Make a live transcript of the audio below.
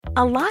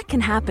A lot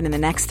can happen in the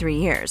next 3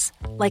 years.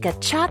 Like a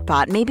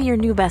chatbot may be your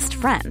new best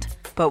friend.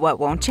 But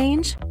what won't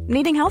change?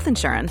 Needing health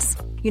insurance.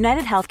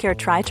 United Healthcare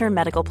Tri-Term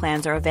Medical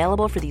Plans are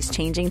available for these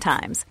changing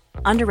times.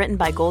 Underwritten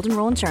by Golden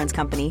Rule Insurance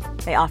Company,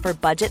 they offer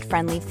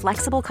budget-friendly,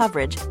 flexible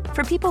coverage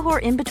for people who are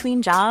in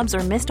between jobs or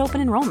missed open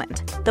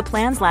enrollment. The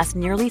plans last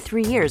nearly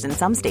 3 years in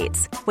some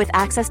states, with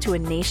access to a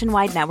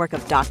nationwide network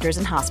of doctors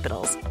and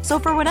hospitals. So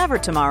for whatever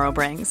tomorrow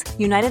brings,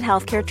 United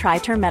Healthcare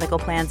Tri-Term Medical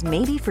Plans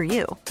may be for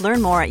you.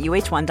 Learn more at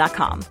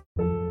uh1.com.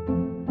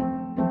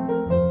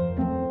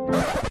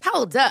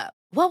 Hold up.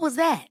 What was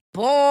that?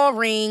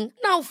 Boring.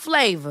 No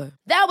flavor.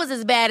 That was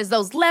as bad as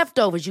those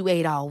leftovers you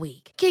ate all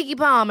week. Keke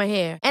Palmer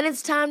here, and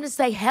it's time to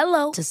say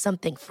hello to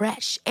something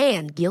fresh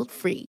and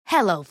guilt-free.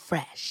 Hello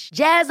Fresh.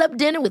 Jazz up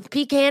dinner with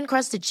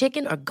pecan-crusted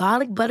chicken or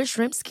garlic butter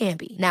shrimp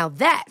scampi. Now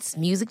that's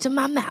music to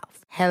my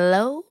mouth.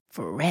 Hello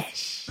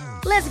Fresh.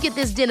 Let's get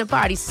this dinner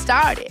party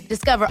started.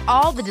 Discover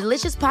all the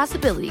delicious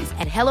possibilities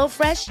at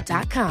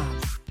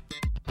hellofresh.com.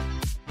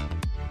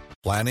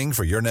 Planning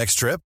for your next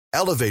trip?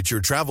 Elevate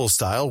your travel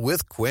style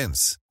with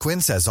Quince.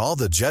 Quince has all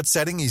the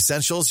jet-setting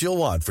essentials you'll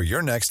want for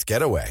your next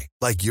getaway,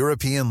 like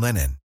European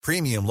linen,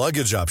 premium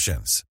luggage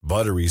options,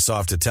 buttery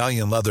soft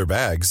Italian leather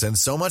bags, and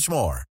so much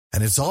more.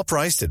 And it's all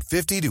priced at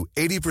 50 to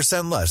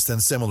 80% less than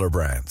similar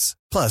brands.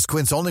 Plus,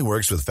 Quince only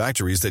works with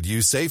factories that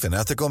use safe and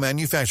ethical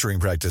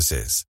manufacturing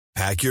practices.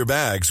 Pack your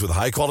bags with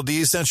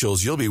high-quality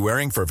essentials you'll be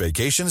wearing for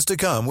vacations to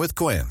come with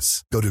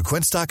Quince. Go to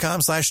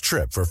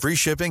quince.com/trip for free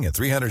shipping and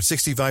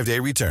 365-day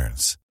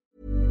returns.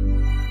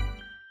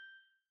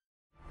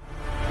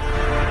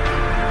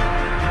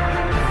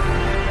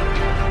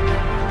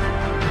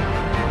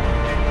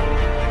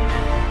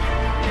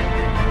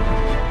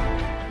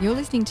 You're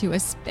listening to a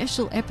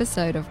special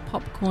episode of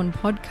Popcorn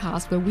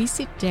Podcast where we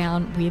sit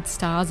down with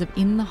stars of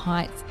In the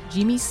Heights,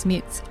 Jimmy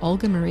Smits,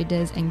 Olga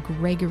Merides and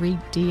Gregory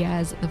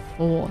Diaz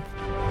IV.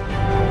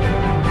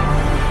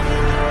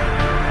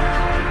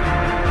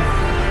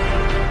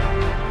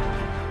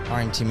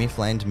 I'm Timmy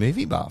Fland,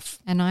 movie buff.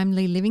 And I'm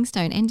Lee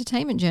Livingstone,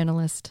 entertainment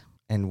journalist.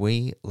 And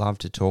we love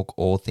to talk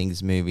all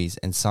things movies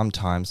and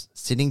sometimes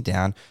sitting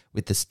down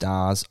with the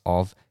stars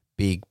of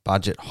big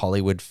budget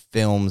Hollywood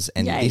films,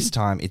 and this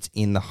time it's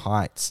In the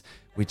Heights,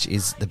 which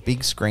is the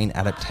big screen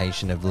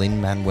adaptation of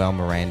Lin-Manuel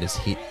Miranda's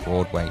hit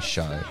Broadway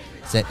show.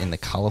 Set in the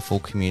colourful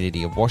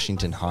community of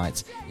Washington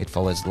Heights, it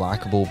follows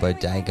likeable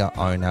bodega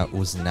owner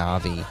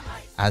Uznavi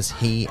as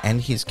he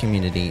and his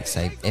community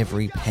save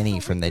every penny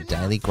from their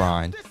daily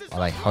grind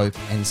while they hope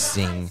and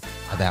sing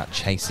about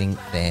chasing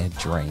their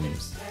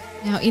dreams.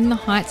 Now, In the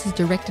Heights is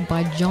directed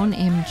by John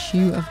M.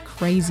 Chu of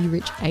Crazy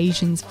Rich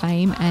Asians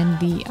fame and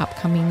the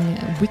upcoming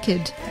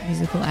Wicked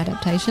musical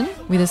adaptation,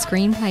 with a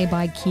screenplay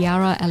by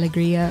Chiara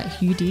Alegria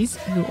Hudes,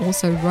 who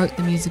also wrote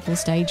the musical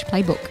stage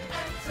playbook.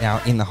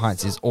 Now, In the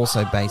Heights is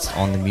also based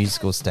on the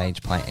musical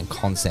stage play and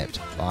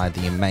concept by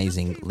the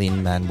amazing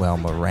Lin-Manuel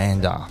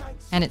Miranda.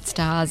 And it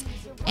stars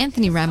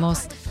Anthony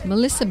Ramos,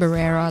 Melissa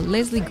Barrera,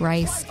 Leslie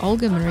Grace,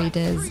 Olga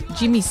Merides,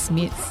 Jimmy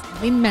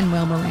Smits,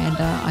 Lin-Manuel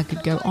Miranda. I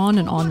could go on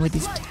and on with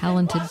this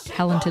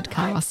talented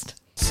cast.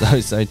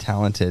 So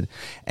talented.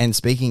 And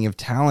speaking of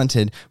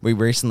talented, we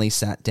recently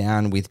sat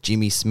down with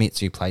Jimmy Smits,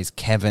 who plays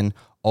Kevin,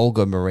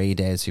 Olga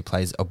Merides, who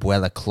plays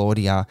Abuela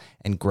Claudia,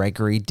 and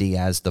Gregory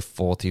Diaz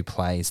IV, who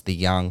plays the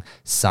young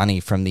Sonny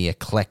from the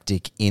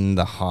eclectic In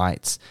the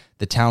Heights.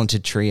 The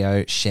talented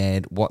trio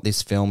shared what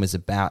this film is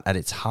about at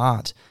its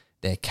heart,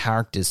 their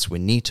characters'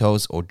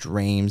 sueñitos or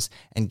dreams,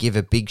 and give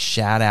a big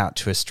shout out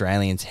to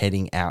Australians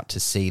heading out to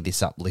see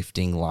this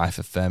uplifting,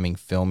 life-affirming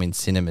film in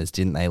cinemas,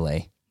 didn't they,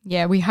 Lee?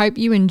 Yeah, we hope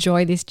you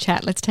enjoy this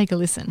chat. Let's take a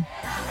listen. We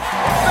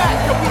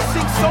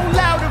sing so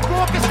loud and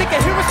raucous, they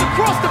can hear us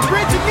across the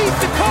bridge and neath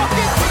the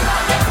caucus.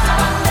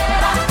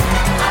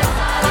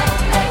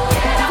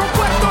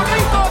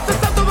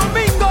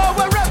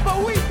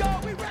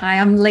 Hi,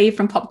 I'm Lee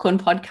from Popcorn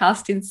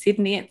Podcast in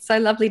Sydney. It's so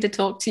lovely to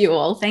talk to you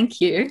all. Thank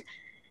you.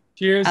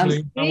 Cheers,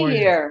 Lee. How are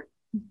you?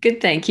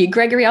 Good, thank you.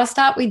 Gregory, I'll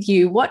start with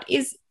you. What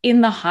is In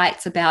the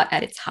Heights about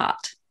at its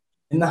heart?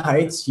 In the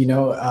Heights,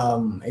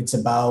 it's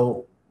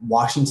about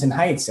Washington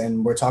Heights,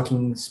 and we're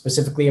talking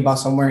specifically about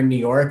somewhere in New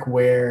York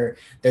where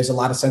there's a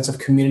lot of sense of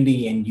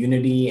community and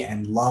unity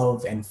and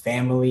love and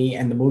family,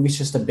 and the movie's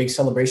just a big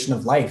celebration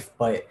of life.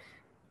 But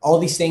all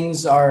these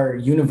things are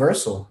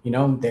universal, you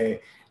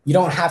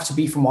don't have to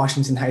be from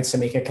Washington Heights to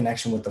make a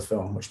connection with the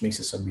film, which makes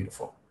it so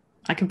beautiful.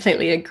 I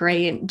completely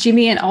agree. And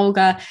Jimmy and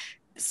Olga,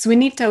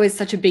 sueñito is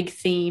such a big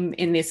theme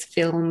in this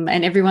film,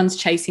 and everyone's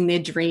chasing their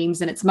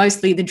dreams, and it's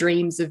mostly the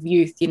dreams of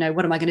youth.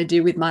 What am I going to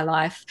do with my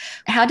life?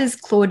 How does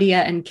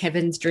Claudia and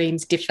Kevin's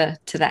dreams differ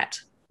to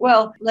that?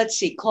 Well, let's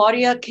see.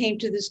 Claudia came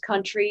to this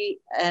country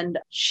and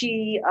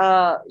she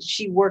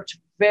worked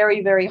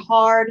very, very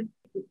hard,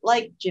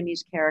 like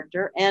Jimmy's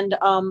character. And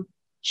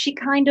she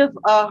kind of,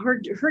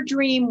 her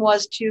dream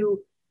was to,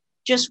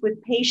 just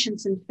with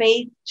patience and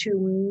faith, to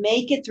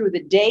make it through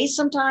the day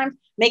sometimes,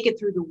 make it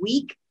through the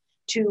week,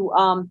 to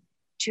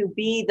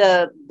be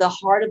the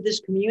heart of this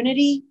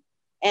community,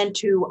 and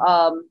to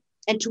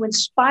and to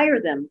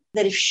inspire them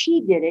that if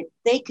she did it,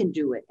 they can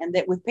do it. And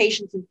that with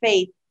patience and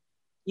faith,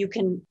 you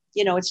can,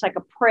 it's like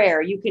a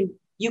prayer. You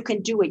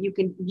can do it.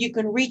 You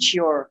can reach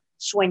your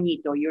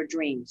sueñito, your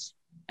dreams.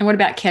 And what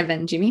about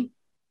Kevin, Jimmy?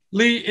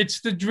 Lee,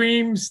 it's the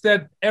dreams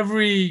that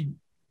every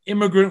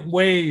immigrant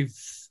wave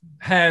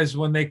has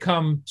when they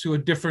come to a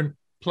different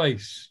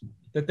place,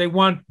 that they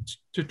want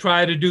to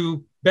try to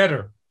do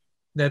better,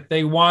 that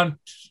they want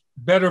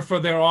better for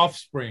their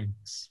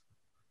offsprings,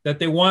 that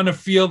they want to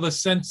feel the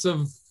sense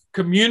of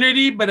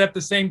community, but at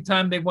the same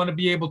time, they want to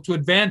be able to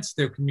advance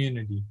their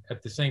community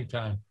at the same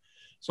time.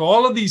 So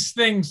all of these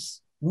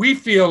things we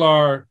feel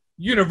are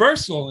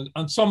universal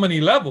on so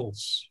many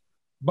levels,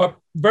 but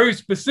very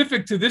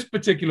specific to this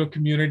particular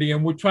community.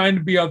 And we're trying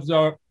to be as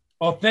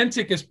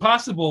authentic as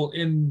possible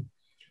in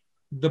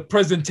the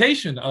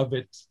presentation of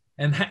it,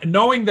 and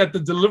knowing that the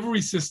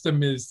delivery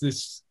system is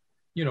this,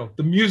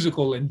 the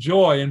musical and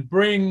joy, and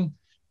bring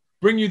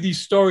you these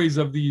stories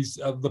of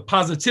the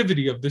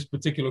positivity of this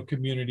particular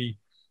community,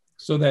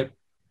 so that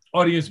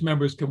audience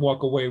members can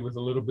walk away with a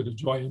little bit of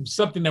joy, and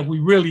something that we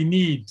really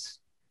need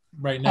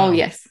right now.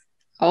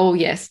 Oh,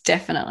 yes,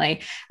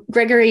 definitely.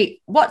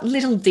 Gregory, what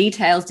little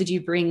details did you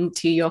bring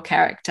to your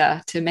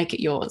character to make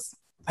it yours?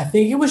 I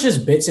think it was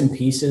just bits and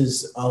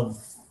pieces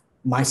of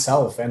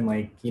myself and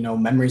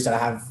memories that I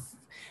have.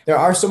 There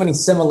are so many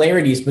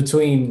similarities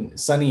between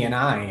Sunny and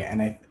I,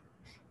 and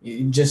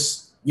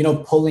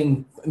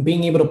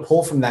being able to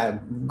pull from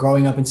that,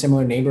 growing up in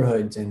similar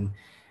neighborhoods, and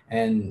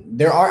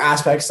there are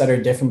aspects that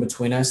are different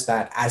between us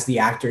that as the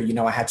actor,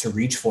 I had to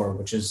reach for,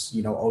 which is,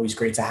 always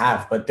great to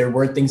have, but there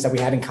were things that we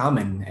had in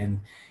common. And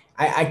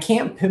I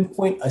can't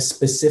pinpoint a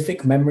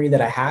specific memory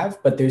that I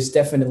have, but there's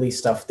definitely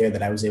stuff there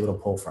that I was able to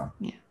pull from.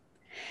 Yeah.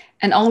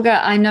 And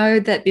Olga, I know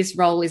that this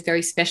role is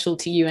very special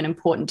to you and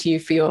important to you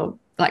for your,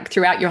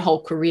 throughout your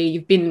whole career.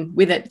 You've been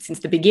with it since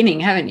the beginning,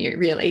 haven't you,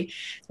 really?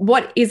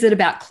 What is it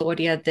about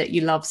Claudia that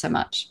you love so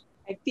much?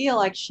 I feel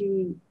like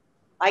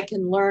I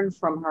can learn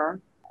from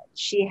her.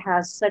 She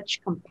has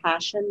such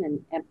compassion and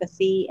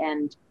empathy,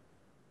 and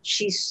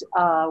she's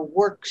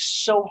works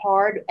so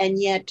hard, and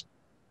yet,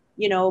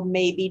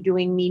 maybe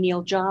doing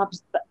menial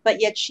jobs, but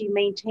yet she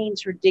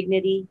maintains her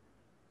dignity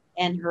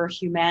and her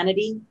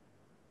humanity.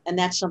 And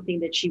that's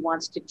something that she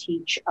wants to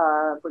teach,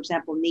 for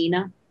example,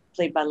 Nina,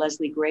 played by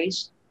Leslie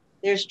Grace.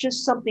 There's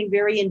just something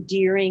very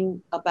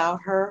endearing about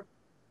her.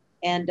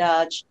 And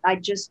I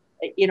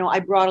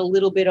brought a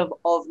little bit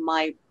of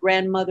my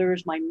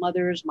grandmothers, my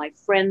mothers, my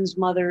friends'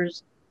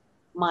 mothers,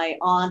 my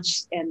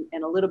aunts, and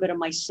a little bit of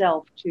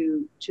myself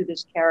to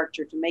this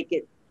character, to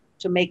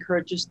make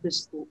her just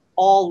this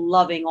all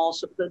loving,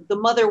 also the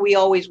mother we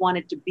always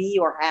wanted to be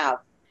or have.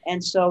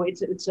 And so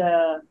it's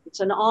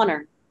an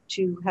honor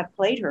to have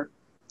played her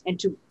and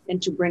to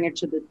bring her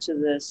to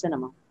the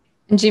cinema.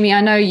 And Jimmy,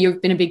 I know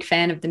you've been a big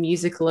fan of the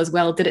musical as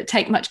well. Did it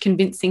take much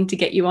convincing to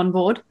get you on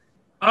board?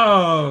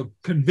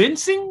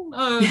 Convincing?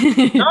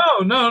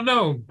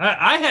 No.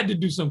 I had to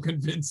do some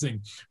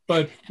convincing,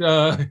 but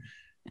I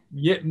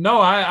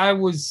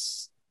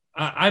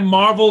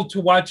marveled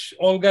to watch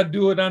Olga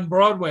do it on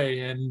Broadway,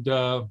 and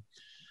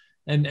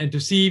to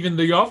see even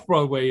the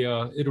off-Broadway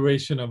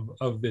iteration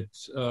of it.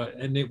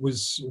 And it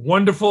was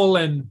wonderful,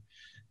 and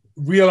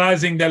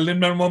realizing that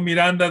Lin-Manuel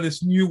Miranda,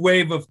 this new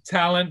wave of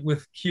talent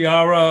with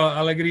Chiara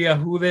Alegria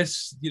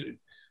Hudes,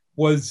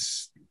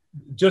 was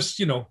just,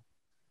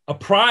 a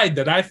pride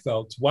that I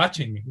felt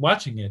watching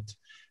it.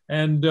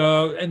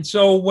 And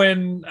so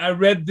when I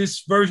read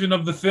this version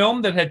of the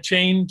film that had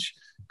changed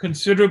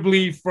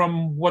considerably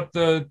from what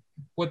the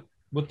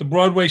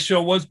Broadway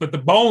show was, but the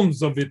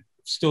bones of it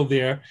still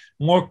there,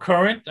 more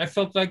current, I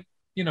felt like,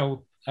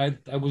 I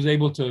was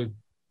able to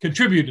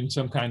contribute in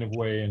some kind of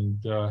way,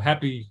 and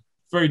happy,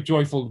 very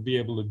joyful to be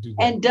able to do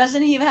that. And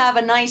doesn't he have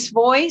a nice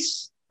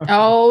voice?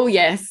 Oh,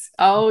 yes.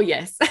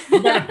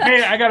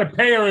 I got to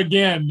pay her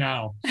again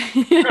now.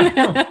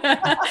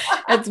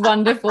 That's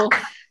wonderful.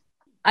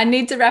 I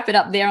need to wrap it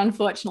up there,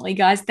 unfortunately,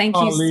 guys. Thank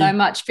you so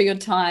much for your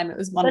time. It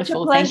was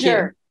wonderful. Such a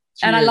pleasure. Thank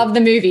you. And I love the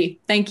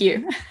movie. Thank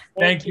you.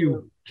 Thank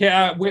you.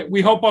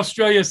 We hope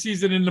Australia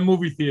sees it in the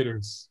movie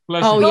theaters.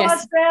 Bless you. Yes.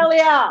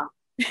 Australia.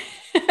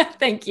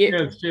 Thank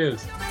you.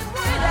 Cheers.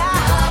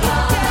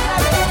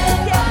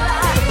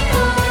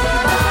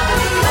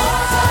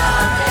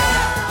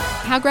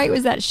 How great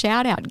was that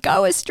shout out?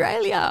 Go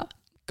Australia.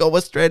 Go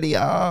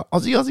Australia.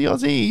 Aussie, Aussie,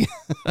 Aussie.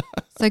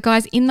 So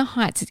guys, In the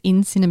Heights is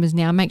in cinemas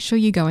now. Make sure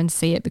you go and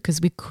see it because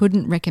we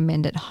couldn't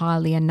recommend it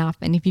highly enough.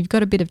 And if you've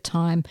got a bit of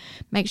time,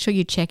 make sure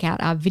you check out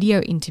our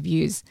video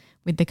interviews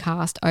with the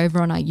cast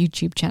over on our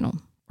YouTube channel.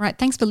 All right,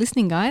 thanks for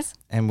listening, guys.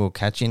 And we'll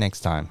catch you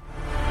next time.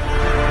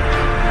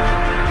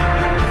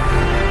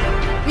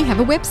 We have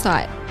a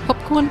website,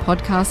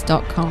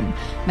 popcornpodcast.com.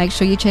 Make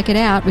sure you check it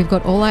out. We've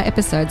got all our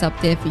episodes up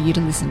there for you to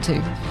listen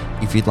to.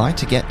 If you'd like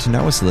to get to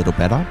know us a little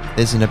better,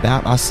 there's an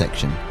About Us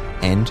section,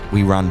 and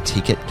we run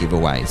ticket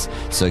giveaways.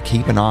 So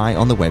keep an eye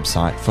on the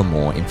website for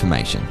more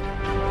information.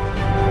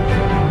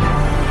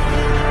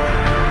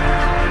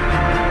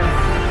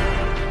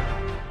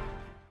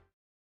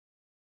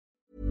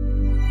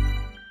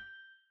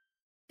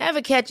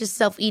 catch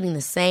yourself eating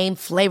the same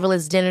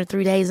flavorless dinner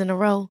 3 days in a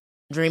row?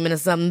 Dreaming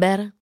of something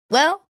better?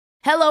 Well,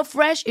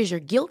 HelloFresh is your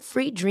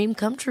guilt-free dream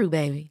come true,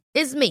 baby.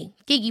 It's me,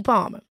 Keke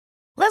Palmer.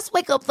 Let's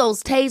wake up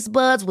those taste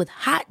buds with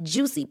hot,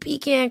 juicy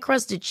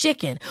pecan-crusted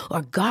chicken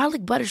or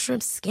garlic butter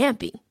shrimp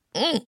scampi.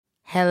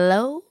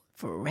 Hello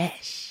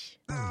Fresh.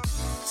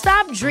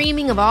 Stop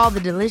dreaming of all the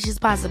delicious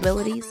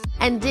possibilities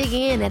and dig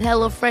in at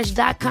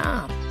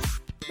HelloFresh.com.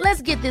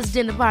 Let's get this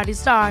dinner party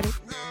started.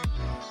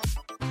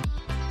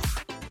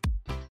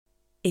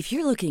 If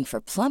you're looking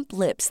for plump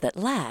lips that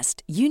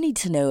last, you need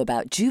to know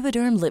about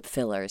Juvederm lip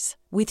fillers.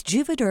 With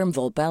Juvederm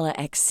Volbella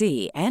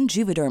XC and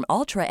Juvederm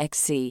Ultra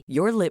XC,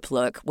 your lip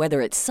look, whether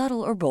it's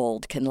subtle or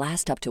bold, can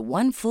last up to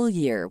 1 full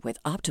year with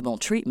optimal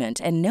treatment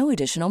and no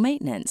additional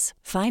maintenance.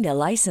 Find a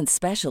licensed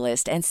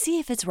specialist and see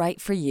if it's right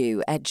for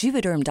you at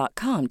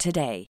Juvederm.com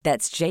today.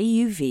 That's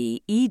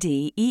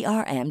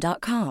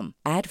JUVEDERM.com.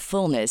 Add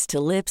fullness to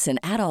lips in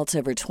adults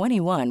over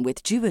 21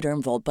 with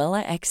Juvederm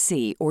Volbella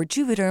XC or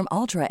Juvederm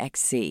Ultra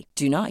XC.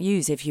 Do not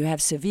use if you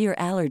have severe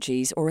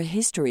allergies or a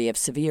history of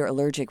severe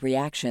allergic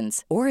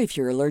reactions, or if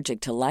you're allergic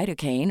to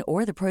lidocaine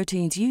or the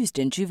proteins used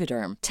in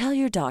Juvederm. Tell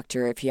your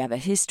doctor if you have a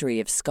history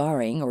of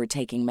scarring or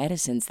taking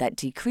medicines that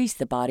decrease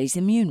the body's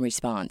immune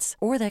response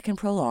or that can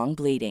prolong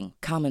bleeding.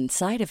 Common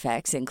side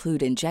effects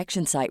include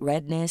injection site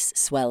redness,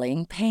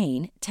 swelling,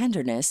 pain,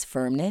 tenderness,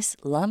 firmness,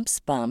 lumps,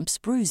 bumps,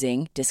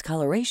 bruising,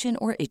 discoloration,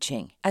 or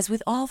itching. As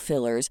with all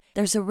fillers,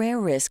 there's a rare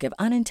risk of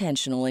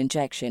unintentional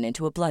injection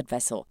into a blood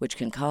vessel, which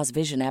can cause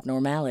vision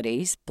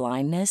abnormalities,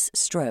 blindness,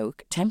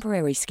 stroke,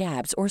 temporary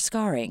scabs, or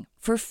scarring.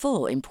 For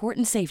full,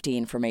 important safety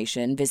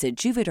information, visit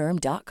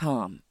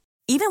Juvederm.com.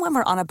 Even when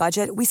we're on a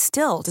budget, we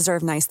still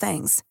deserve nice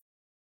things.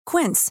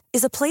 Quince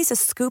is a place to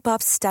scoop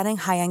up stunning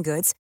high-end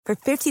goods for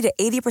 50 to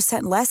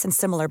 80% less than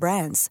similar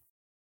brands.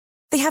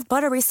 They have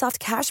buttery soft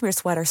cashmere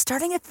sweaters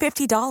starting at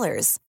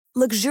 $50,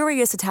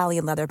 luxurious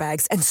Italian leather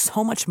bags, and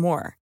so much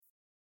more.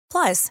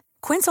 Plus,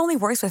 Quince only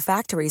works with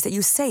factories that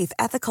use safe,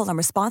 ethical, and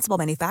responsible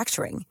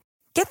manufacturing.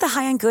 Get the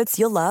high-end goods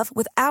you'll love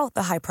without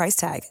the high price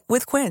tag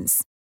with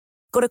Quince.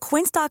 Go to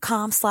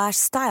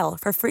quince.com/style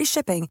for free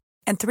shipping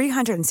and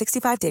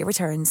 365-day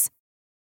returns.